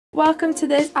welcome to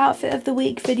this outfit of the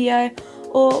week video,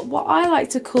 or what I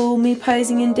like to call me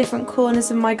posing in different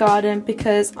corners of my garden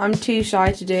because I'm too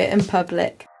shy to do it in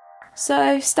public.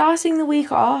 So starting the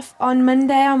week off, on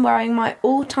Monday I'm wearing my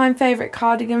all-time favourite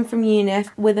cardigan from Unif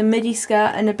with a midi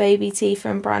skirt and a baby tee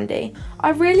from Brandy.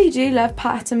 I really do love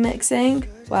pattern mixing,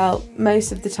 well,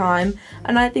 most of the time,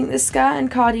 and I think the skirt and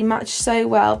cardi match so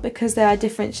well because they are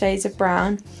different shades of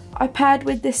brown. I paired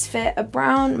with this fit a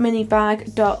brown mini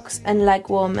bag, docks and leg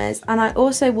warmers, and I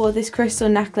also wore this crystal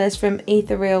necklace from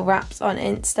ethereal.wraps on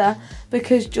Insta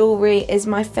because jewellery is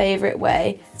my favourite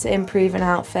way to improve an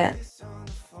outfit.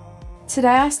 Today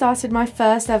I started my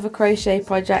first ever crochet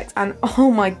project and oh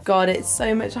my god, it's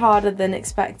so much harder than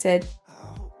expected.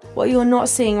 What you're not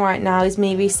seeing right now is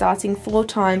me restarting 4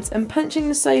 times and punching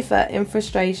the sofa in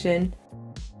frustration.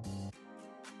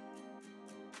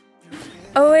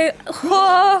 Oh wait,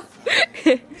 oh.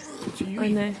 I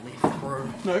know.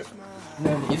 No.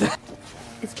 No neither.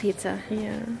 It's pizza.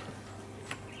 Yeah.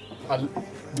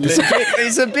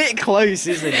 It's a bit close,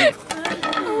 isn't it?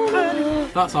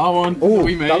 That's our one. Oh,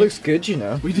 we made. That looks good, you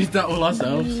know. We did that all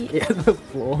ourselves. Yeah, the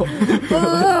floor.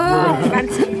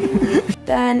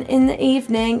 Then in the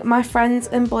evening, my friends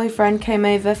and boyfriend came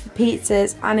over for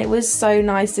pizzas and it was so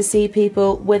nice to see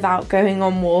people without going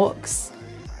on walks.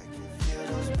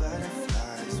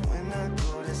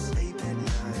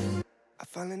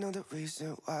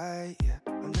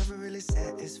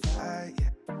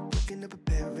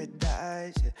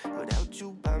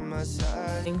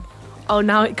 Oh,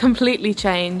 now it completely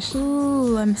changed.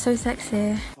 Ooh, I'm so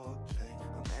sexy.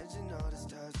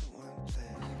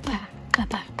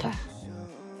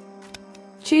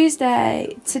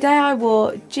 Tuesday. Today I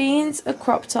wore jeans, a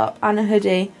crop top and a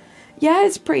hoodie. Yeah,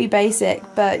 it's pretty basic,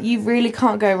 but you really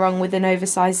can't go wrong with an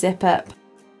oversized zip up.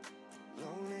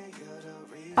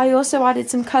 I also added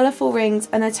some colourful rings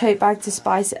and a tote bag to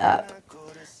spice it up.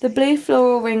 The blue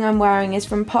floral ring I'm wearing is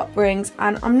from Pop.rings,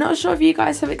 and I'm not sure if you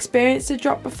guys have experienced a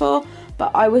drop before,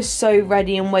 but I was so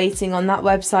ready and waiting on that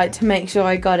website to make sure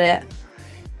I got it.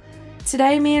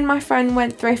 Today me and my friend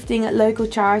went thrifting at local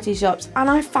charity shops and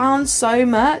I found so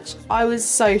much. I was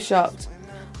so shocked.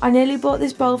 I nearly bought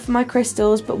this bowl for my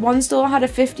crystals, but one store had a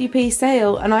 50p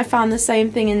sale and I found the same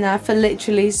thing in there for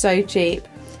literally so cheap.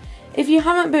 If you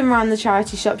haven't been around the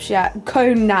charity shops yet,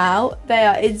 go now. They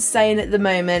are insane at the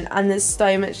moment and there's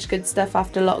so much good stuff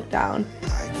after lockdown.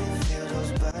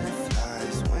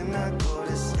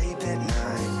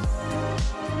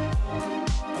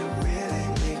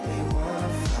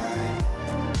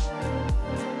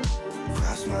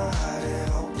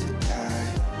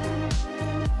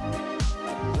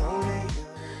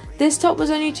 This top was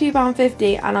only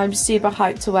 £2.50 and I'm super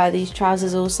hyped to wear these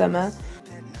trousers all summer.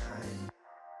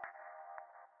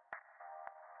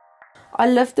 I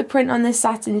love the print on this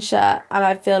satin shirt and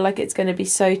I feel like it's going to be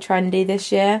so trendy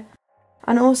this year.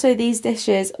 And also these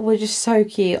dishes were just so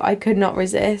cute, I could not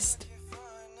resist.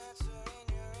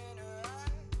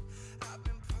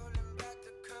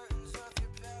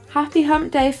 Happy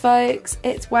hump day folks,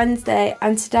 it's Wednesday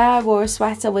and today I wore a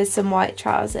sweater with some white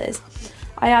trousers.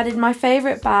 I added my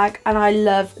favourite bag and I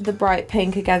love the bright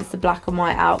pink against the black and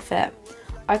white outfit.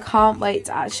 I can't wait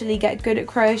to actually get good at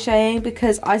crocheting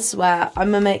because I swear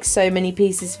I'm gonna make so many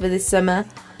pieces for this summer.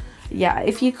 Yeah,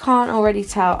 if you can't already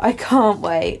tell, I can't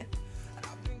wait.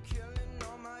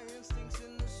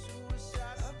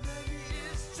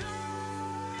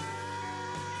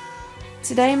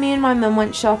 Today me and my mum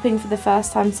went shopping for the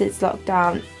first time since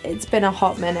lockdown. It's been a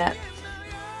hot minute.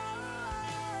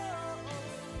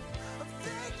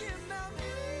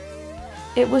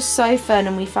 It was so fun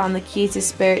and we found the cutest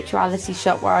spirituality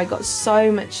shop where I got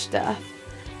so much stuff.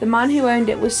 The man who owned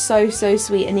it was so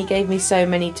sweet and he gave me so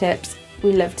many tips.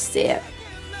 We love to see it.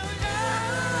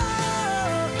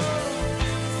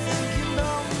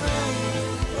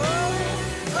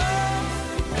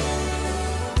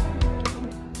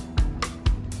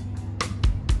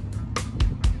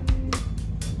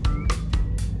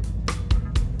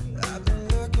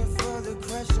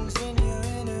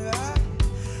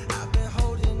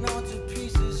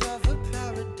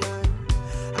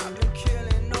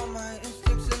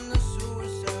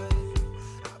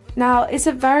 Now, it's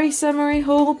a very summery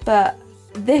haul, but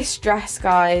this dress,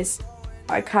 guys,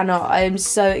 I cannot. I am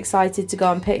so excited to go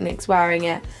on picnics wearing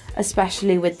it,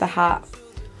 especially with the hat.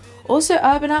 Also,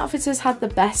 Urban Outfitters had the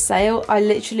best sale. I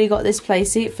literally got this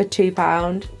playsuit for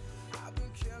 £2.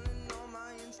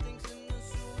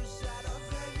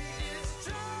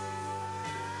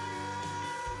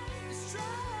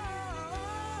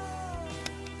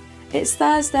 It's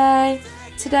Thursday.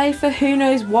 Today, for who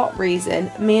knows what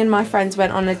reason, me and my friends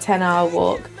went on a 10-hour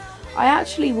walk. I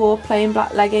actually wore plain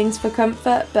black leggings for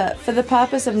comfort, but for the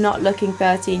purpose of not looking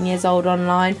 13 years old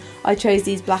online, I chose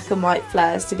these black and white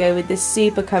flares to go with this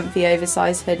super comfy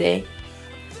oversized hoodie.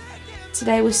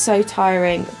 Today was so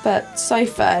tiring, but so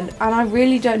fun, and I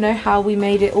really don't know how we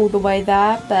made it all the way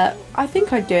there, but I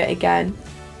think I'd do it again.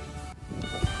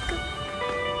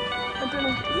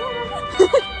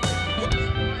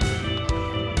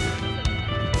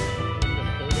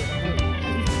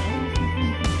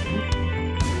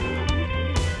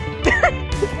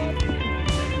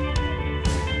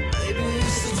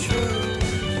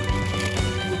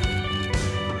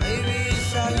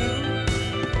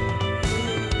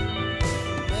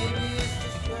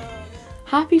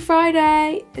 Happy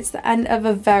Friday! It's the end of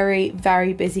a very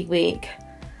busy week.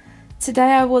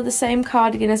 Today I wore the same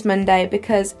cardigan as Monday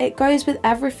because it goes with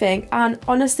everything, and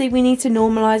honestly we need to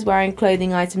normalise wearing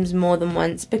clothing items more than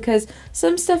once because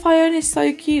some stuff I own is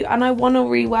so cute and I want to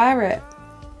re-wear it.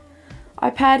 I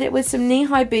paired it with some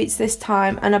knee-high boots this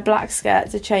time and a black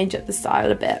skirt to change up the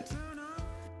style a bit.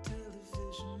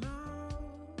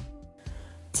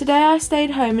 Today I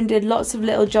stayed home and did lots of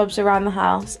little jobs around the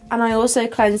house, and I also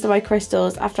cleansed my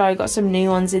crystals after I got some new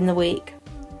ones in the week.